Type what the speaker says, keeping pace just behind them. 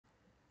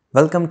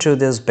Welcome to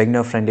this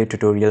beginner-friendly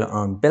tutorial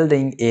on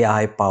building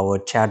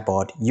AI-powered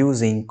chatbot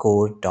using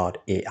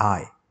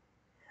Kore.ai.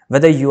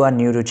 Whether you are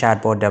new to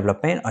chatbot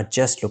development or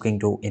just looking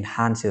to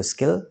enhance your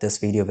skill, this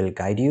video will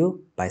guide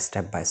you by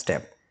step by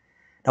step.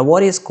 Now,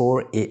 what is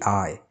Core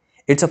AI?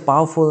 It's a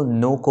powerful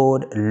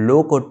no-code,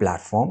 low-code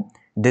platform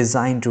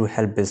designed to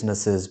help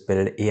businesses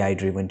build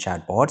AI-driven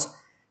chatbots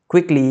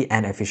quickly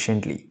and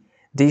efficiently.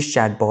 These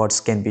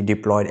chatbots can be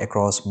deployed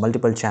across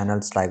multiple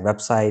channels like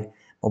website,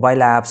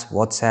 mobile apps,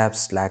 WhatsApp,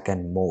 Slack,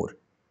 and more.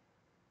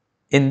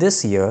 In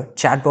this year,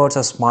 chatbots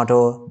are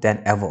smarter than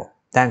ever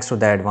thanks to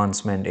the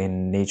advancement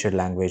in natural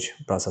language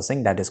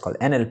processing, that is called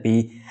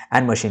NLP,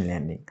 and machine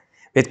learning.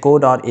 With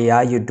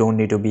Code.ai, you don't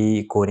need to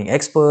be coding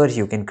expert.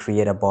 You can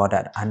create a bot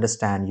that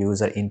understands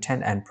user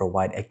intent and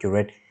provide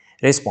accurate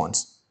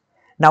response.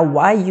 Now,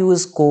 why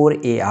use Core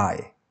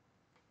AI?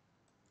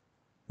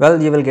 Well,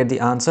 you will get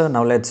the answer.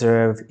 Now let's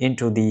dive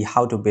into the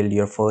how to build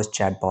your first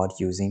chatbot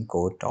using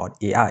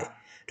Code.ai.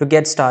 To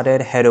get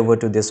started, head over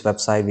to this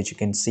website which you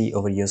can see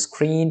over your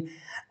screen,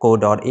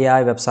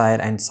 Code.ai website,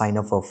 and sign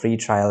up for a free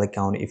trial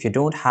account. If you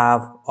don't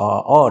have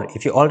or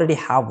if you already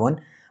have one,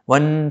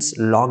 once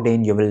logged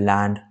in, you will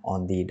land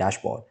on the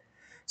dashboard.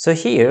 So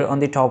here on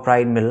the top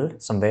right middle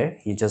somewhere,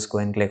 you just go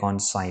and click on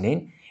sign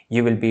in.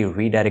 You will be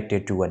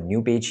redirected to a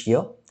new page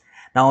here.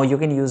 Now you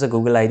can use a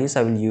Google ID. So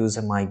I will use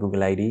my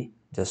Google ID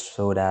just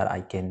so that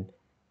I can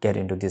get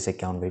into this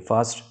account very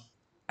fast.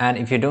 And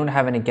if you don't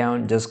have an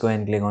account, just go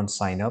and click on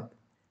sign up.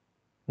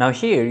 Now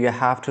here you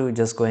have to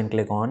just go and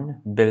click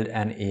on build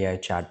an AI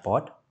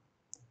chatbot.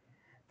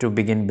 To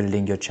begin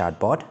building your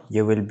chatbot,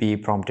 you will be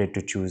prompted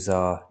to choose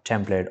a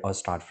template or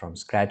start from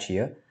scratch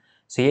here.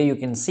 So here you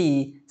can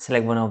see,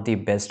 select one of the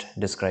best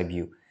describe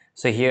you.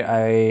 So here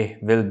I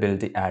will build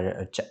the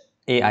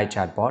AI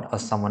chatbot, or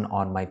someone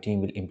on my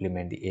team will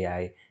implement the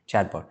AI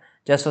chatbot.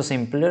 Just so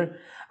simpler,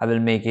 I will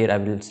make it, I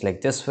will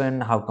select this one,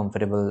 how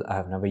comfortable, I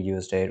have never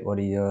used it,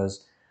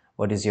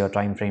 what is your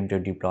time frame to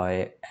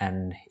deploy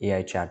an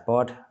AI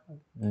chatbot?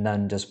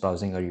 None, just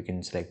browsing, or you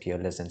can select here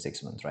less than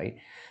 6 months, right?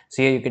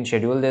 So here you can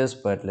schedule this,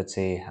 but let's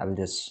say I will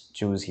just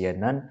choose here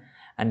none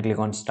and click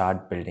on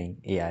start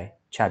building AI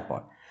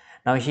chatbot.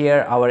 Now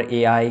here our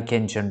AI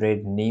can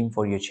generate name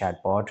for your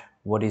chatbot.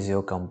 What is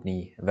your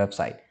company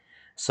website?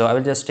 So I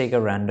will just take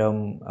a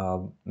random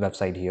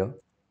website here.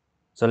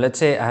 So let's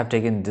say I have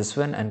taken this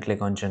one and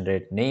click on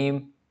generate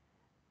name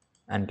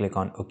and click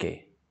on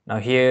OK. Now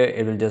here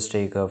it will just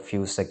take a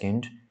few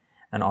seconds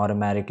and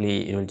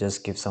automatically it will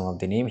just give some of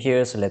the name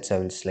here. So let's say I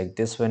will select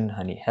this one,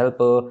 Honey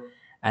Helper,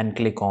 and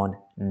click on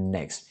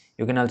next.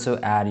 You can also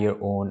add your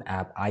own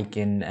app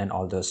icon and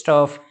all those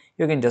stuff.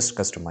 You can just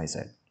customize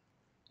it.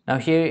 Now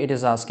here it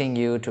is asking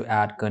you to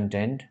add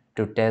content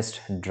to test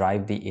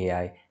drive the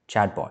AI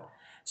chatbot.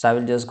 So I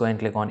will just go and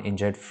click on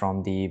inject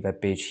from the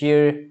web page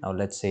here. Now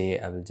let's say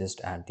I will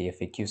just add the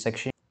FAQ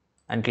section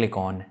and click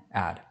on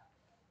add.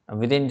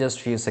 Within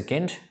just few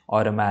seconds,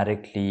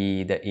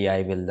 automatically the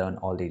AI will learn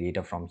all the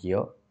data from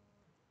here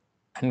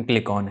and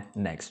click on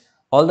next.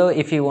 Although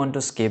if you want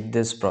to skip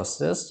this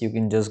process, you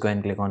can just go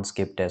and click on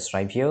skip test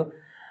right here.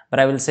 But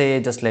I will say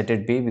just let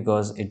it be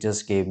because it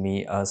just gave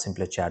me a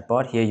simpler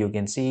chatbot. Here you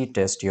can see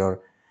test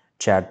your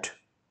chat.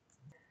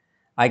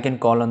 I can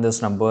call on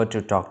this number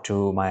to talk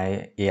to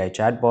my AI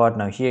chatbot.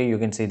 Now here you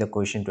can see the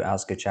question to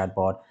ask a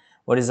chatbot.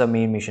 What is the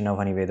main mission of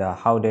Aniveda?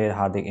 How did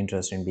Hardik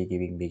interest in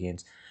beekeeping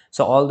begins?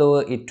 So although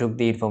it took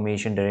the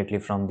information directly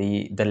from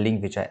the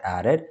link which I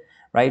added,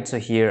 right? So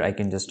here I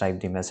can just type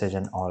the message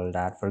and all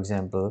that. For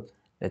example,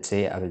 let's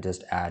say I will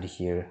just add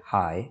here,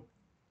 hi.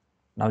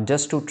 Now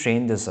just to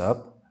train this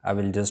up, I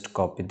will just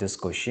copy this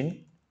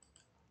question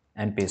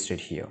and paste it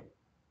here.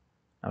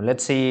 Now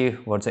let's see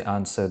what's the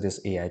answer this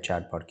AI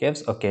chatbot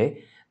gives.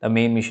 Okay, the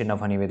main mission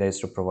of Honeyveda is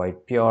to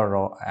provide pure,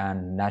 raw,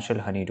 and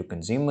natural honey to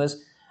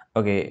consumers.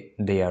 Okay,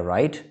 they are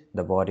right.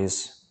 The bot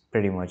is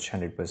pretty much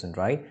 100%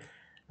 right.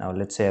 Now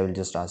let's say I will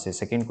just ask a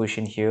second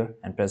question here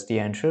and press the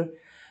enter.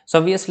 So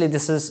obviously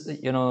this is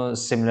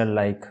similar,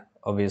 like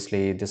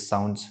obviously this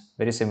sounds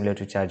very similar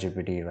to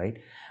ChatGPT, right?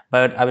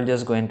 But I will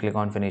just go and click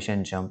on finish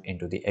and jump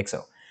into the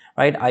Excel,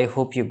 right? I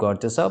hope you got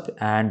this up.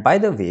 And by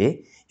the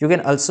way, you can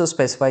also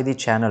specify the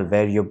channel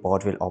where your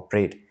bot will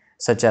operate,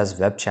 such as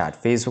web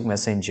chat, Facebook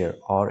Messenger,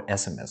 or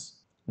SMS.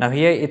 Now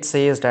here it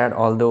says that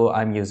although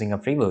I'm using a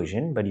free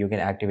version, but you can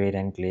activate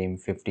and claim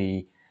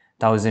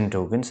 50,000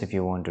 tokens if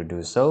you want to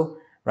do so,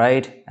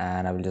 right?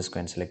 And I will just go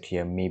and select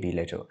here maybe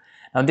later.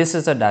 Now this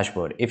is the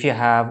dashboard. If you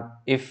have,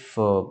 if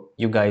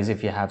you guys,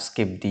 if you have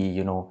skipped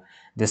the,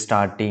 the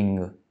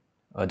starting,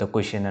 the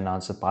question and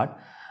answer part,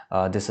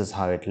 this is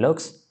how it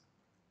looks.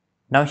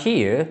 Now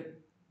here,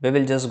 we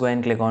will just go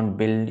and click on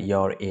build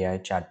your AI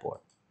chatbot,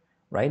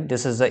 right?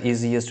 This is the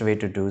easiest way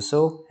to do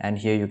so. And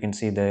here you can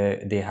see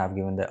they have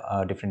given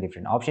the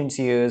different options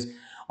here.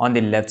 On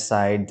the left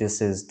side, this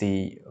is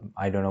the,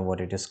 I don't know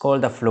what it is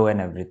called, the flow and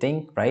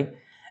everything, right?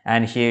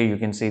 And here you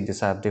can see these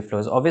have the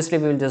flows. Obviously,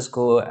 we will just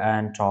go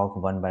and talk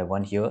one by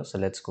one here. So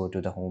let's go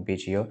to the home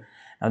page here.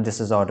 Now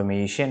this is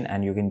automation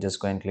and you can just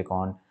go and click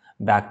on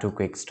back to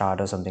quick start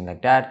or something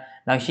like that.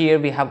 Now here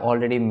we have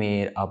already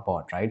made a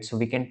bot, right? So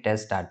we can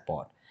test that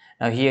bot.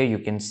 Now here you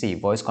can see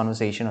voice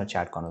conversation or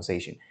chat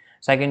conversation.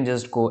 So I can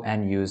just go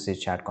and use the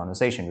chat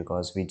conversation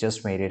because we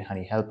just made it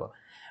honey helper,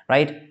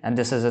 right? And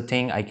this is a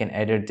thing, I can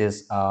edit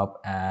this up,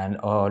 and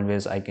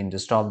always I can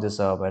just stop this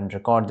up and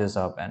record this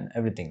up and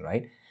everything,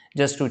 right?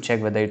 Just to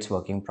check whether it's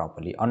working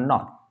properly or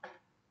not.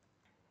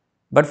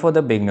 But for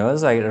the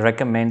beginners, I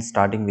recommend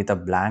starting with a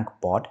blank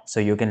bot so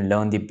you can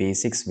learn the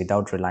basics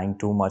without relying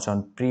too much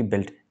on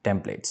pre-built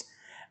templates,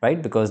 right?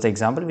 Because the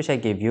example which I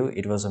gave you,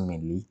 it was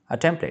mainly a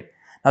template.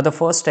 Now, the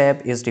first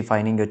step is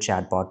defining your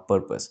chatbot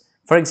purpose.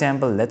 For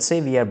example, let's say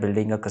we are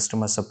building a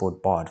customer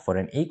support bot for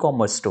an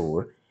e-commerce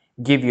store.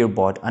 Give your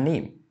bot a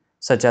name,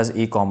 such as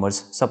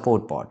e-commerce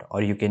support bot,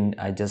 or you can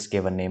I just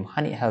give a name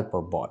honey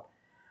helper bot,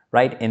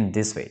 right? In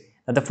this way,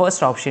 now the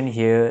first option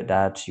here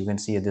that you can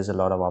see, there's a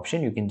lot of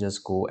option. You can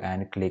just go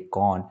and click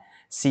on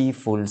see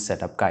full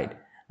setup guide.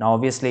 Now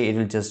obviously it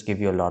will just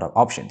give you a lot of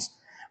options,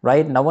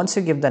 right? Now once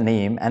you give the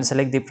name and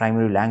select the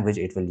primary language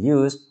it will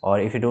use, or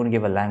if you don't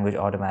give a language,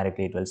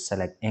 automatically it will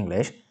select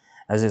English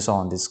as you saw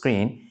on the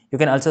screen. You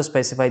can also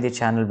specify the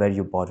channel where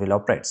your bot will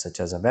operate, such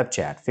as a web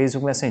chat,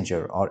 Facebook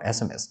Messenger, or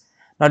SMS.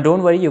 Now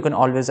don't worry, you can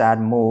always add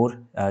more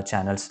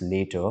channels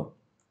later.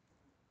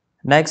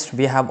 Next,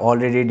 we have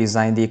already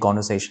designed the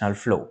conversational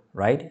flow,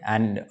 right?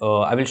 And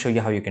I will show you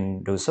how you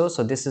can do so.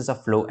 So this is a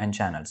flow and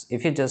channels.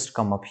 If you just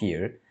come up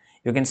here,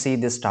 you can see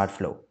this start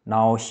flow.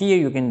 Now here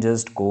you can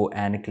just go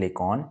and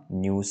click on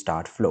new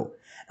start flow.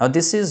 Now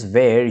this is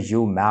where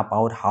you map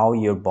out how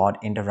your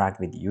bot interact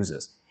with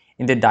users.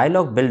 In the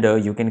dialog builder,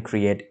 you can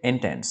create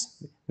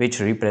intents, which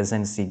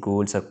represents the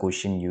goals or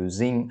question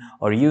using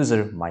or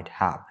user might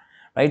have,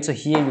 right? So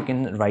here you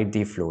can write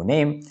the flow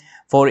name.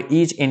 For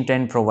each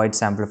intent, provide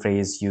sample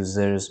phrase.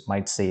 Users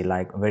might say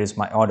like, where is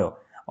my order?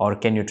 Or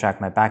can you track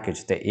my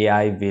package? The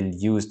AI will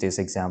use these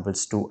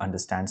examples to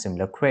understand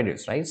similar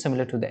queries, right?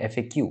 Similar to the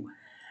FAQ.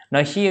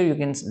 Now here you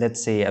can,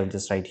 let's say I'll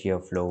just write here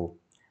flow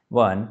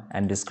one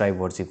and describe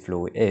what the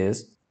flow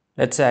is.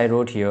 Let's say I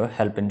wrote here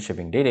help in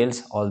shipping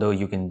details, although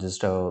you can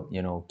just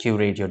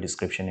curate your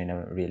description in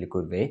a really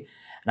good way.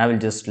 And I will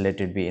just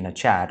let it be in a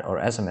chat or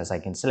SMS. I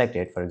can select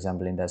it. For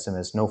example, in the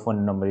SMS, no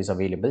phone number is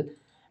available,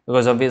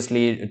 because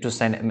obviously to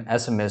send an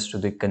SMS to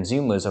the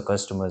consumers or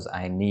customers,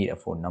 I need a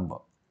phone number.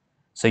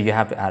 So you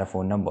have to add a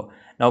phone number.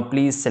 Now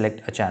please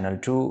select a channel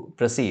to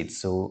proceed.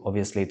 So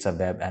obviously it's a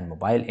web and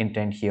mobile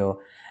intent here.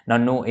 Now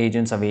no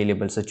agents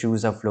available, so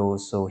choose a flow.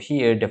 So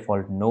here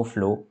default no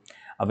flow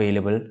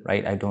available,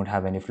 right? I don't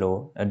have any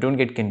flow. Don't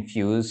get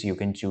confused. You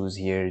can choose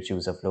here,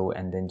 choose a flow,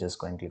 and then just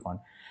go and click on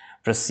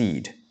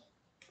proceed.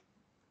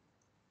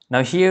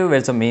 Now here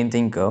where's the main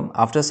thing come.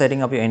 After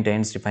setting up your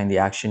intents, define the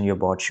action your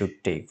bot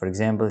should take. For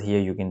example, here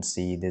you can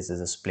see this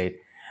is a split,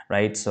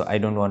 right? So I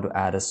don't want to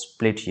add a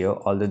split here,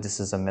 although this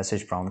is a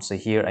message prompt. So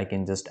here I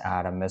can just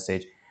add a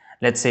message.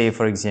 Let's say,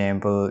 for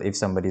example, if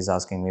somebody is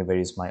asking me where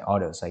is my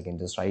order, so I can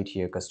just write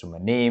here customer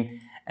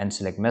name and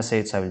select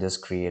message. So I will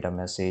just create a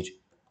message.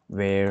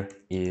 Where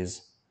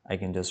is, I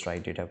can just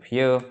write it up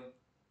here.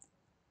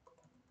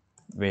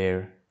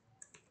 Where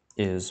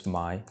is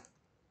my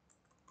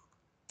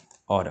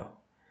order,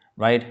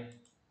 right?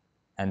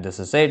 And this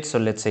is it. So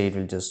let's say it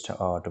will just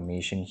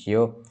automation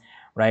here,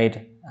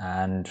 right?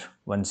 And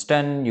once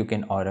done, you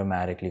can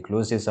automatically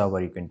close this up, or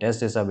you can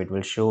test this up. It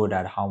will show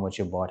that how much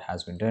your bot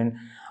has been done,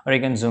 or you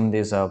can zoom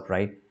this up,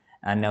 right?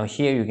 And now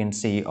here you can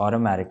see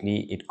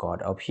automatically it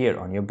got up here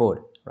on your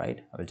board,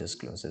 right? I will just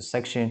close this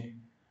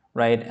section,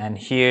 right? And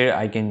here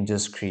I can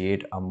just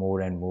create a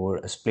more and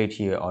more split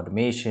here,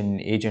 automation,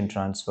 agent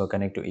transfer,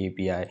 connect to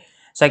API.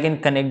 So I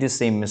can connect the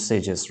same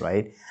messages,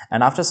 right?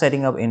 And after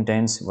setting up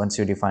intents, once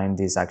you define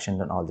these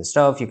actions and all this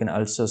stuff, you can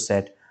also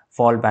set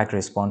fallback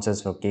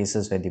responses for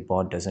cases where the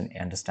bot doesn't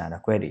understand a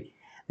query.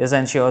 This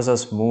ensures a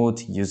smooth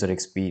user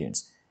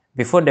experience.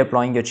 Before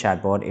deploying your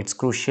chatbot, it's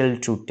crucial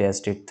to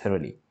test it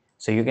thoroughly.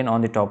 So you can, on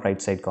the top right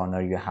side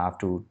corner, you have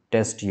to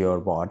test your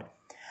bot.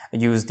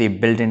 Use the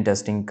built-in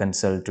testing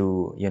console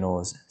to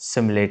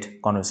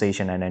simulate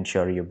conversation and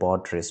ensure your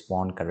bot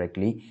respond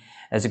correctly.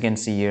 As you can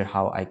see here,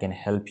 how I can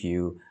help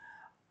you.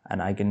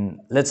 And I can,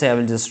 let's say I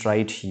will just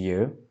write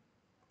here,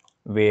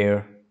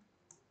 where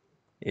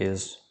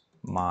is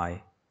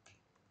my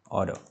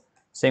order?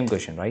 Same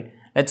question, right?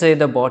 Let's say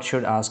the bot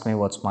should ask me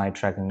what's my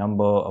tracking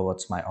number or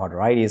what's my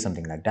order ID,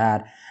 something like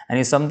that. And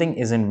if something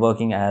isn't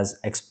working as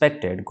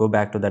expected, go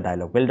back to the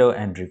dialog builder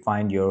and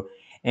refine your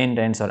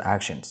intents or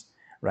actions,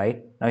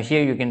 right? Now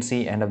here you can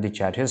see end of the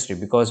chat history,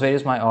 because where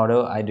is my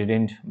order, I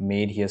didn't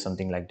made here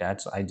something like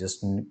that. So I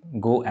just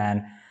go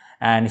and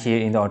here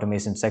in the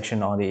automation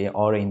section,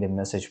 or in the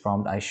message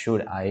prompt,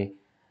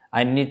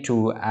 I need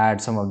to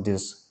add some of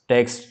this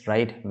text,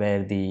 right,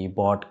 where the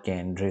bot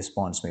can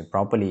respond me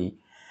properly.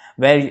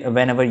 Where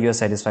whenever you're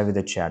satisfied with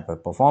the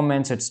chatbot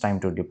performance, it's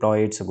time to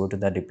deploy it. So go to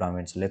the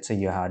deployment. So let's say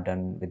you are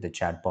done with the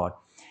chatbot.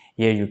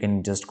 Here you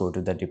can just go to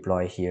the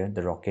deploy here,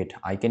 the rocket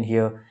icon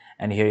here,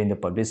 and here in the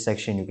publish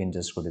section you can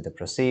just go to the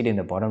proceed. In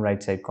the bottom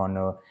right side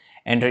corner,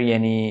 enter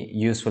any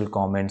useful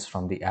comments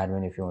from the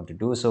admin if you want to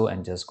do so,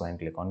 and just go and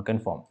click on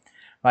confirm.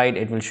 right?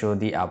 It will show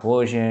the app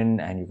version,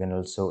 and you can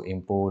also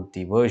import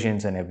the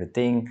versions and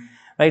everything,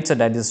 right? So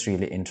that is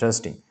really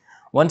interesting.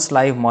 Once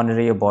live,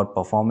 monitor your bot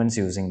performance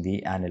using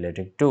the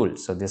analytic tool.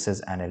 So this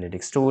is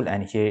analytics tool,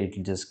 and here it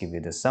will just give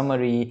you the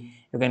summary.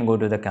 You can go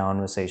to the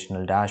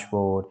conversational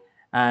dashboard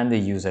and the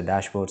user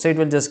dashboard. So it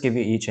will just give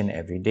you each and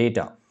every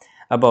data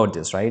about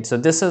this, right? So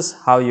this is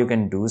how you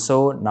can do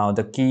so. Now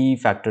the key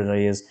factor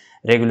is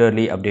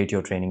regularly update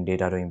your training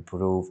data to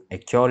improve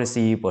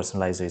accuracy,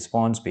 personalized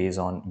response based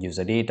on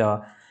user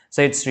data.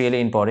 So it's really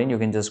important. You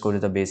can just go to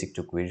the basic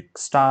to quick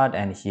start,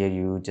 and here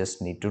you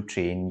just need to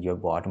train your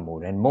bot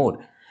more and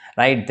more,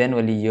 right? Then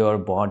only your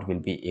bot will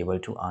be able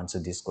to answer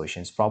these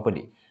questions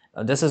properly.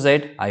 This is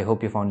it. I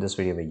hope you found this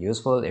video very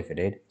useful. If you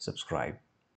did, subscribe.